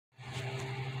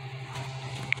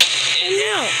And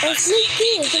now, a sneak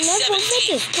peek and that's what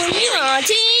fitness for me,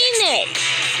 Auntie Nick.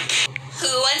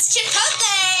 Who wants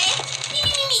Chipotle? Me.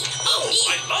 Oh,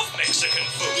 I love Mexican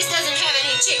food. This doesn't have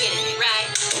any chicken in it,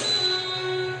 right?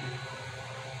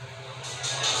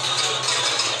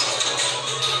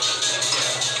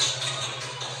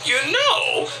 You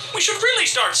know, we should really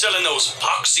start selling those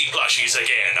Poxy plushies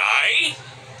again, eh?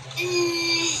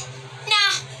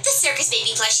 Nah, the circus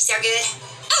baby plushies are good.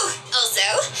 Oh, also,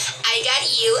 I got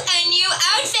you a new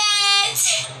outfit!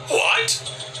 What?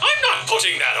 I'm not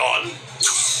putting that on.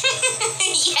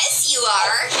 Yes, you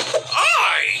are.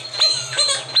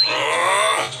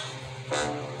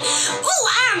 Oh,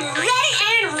 I'm ready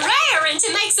and raring to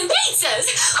make some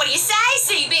pizzas. What do you say,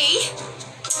 CB?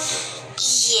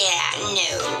 Yeah,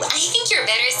 no. I think you're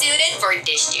better suited for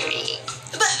dish duty.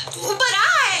 But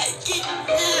I...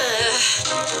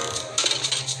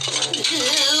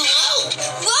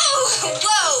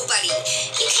 Whoa, buddy.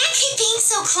 You can't keep being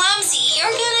so clumsy.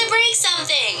 You're gonna break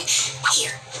something.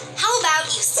 Here, how about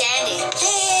you stand in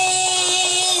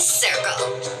this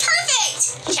circle?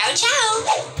 Perfect! Ciao, ciao.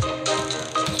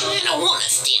 I don't want to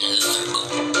stand in the circle.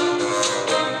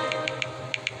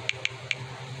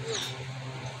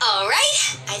 All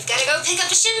right, I've got to go pick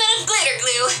up a shipment of glitter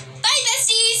glue. Bye,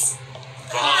 besties.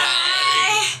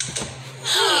 Bye.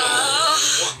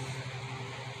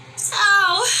 So,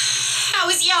 how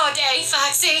was your day,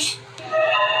 Foxy?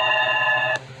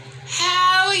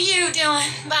 How are you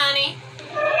doing, Bonnie?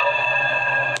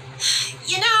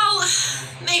 You know,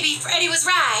 maybe Freddie was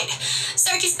right.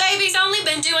 Circus Baby's only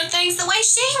been doing things the way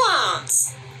she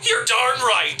wants. You're darn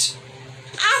right.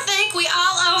 I think we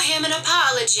all owe him an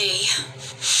apology.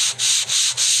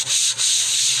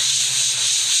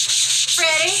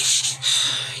 Freddie?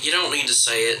 You don't need to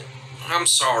say it. I'm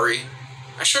sorry.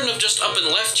 I shouldn't have just up and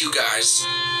left you guys.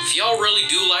 If y'all really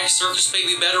do like Circus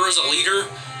Baby better as a leader,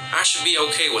 I should be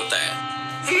okay with that.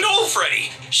 No,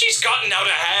 Freddy. She's gotten out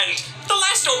of hand. The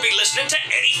lass don't be listening to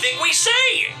anything we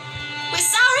say. We're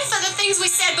sorry for the things we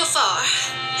said before.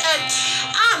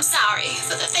 I'm sorry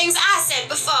for the things I said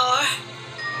before.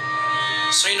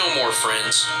 Say no more,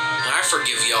 friends. I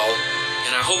forgive y'all,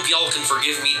 and I hope y'all can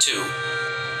forgive me too.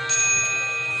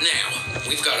 Now,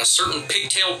 we've got a certain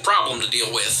pigtail problem to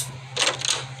deal with.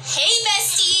 Hey,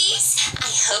 besties!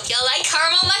 I hope y'all like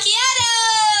caramel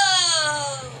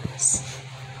macchiatos!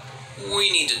 We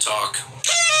need to talk.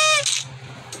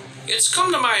 It's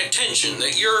come to my attention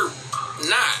that you're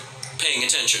not paying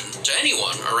attention to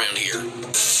anyone around here.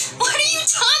 What are you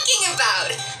talking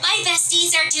about? My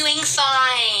besties are doing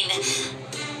fine.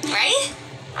 Right?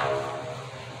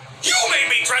 You made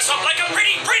me dress up like a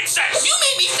pretty princess! You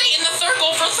made me stay in the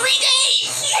circle for 3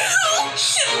 days! You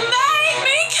made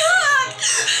me cook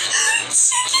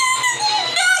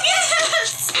chicken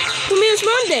nuggets! Premieres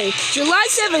Monday, July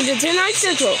 7th at 10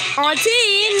 Central.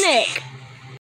 Auntie and Nick.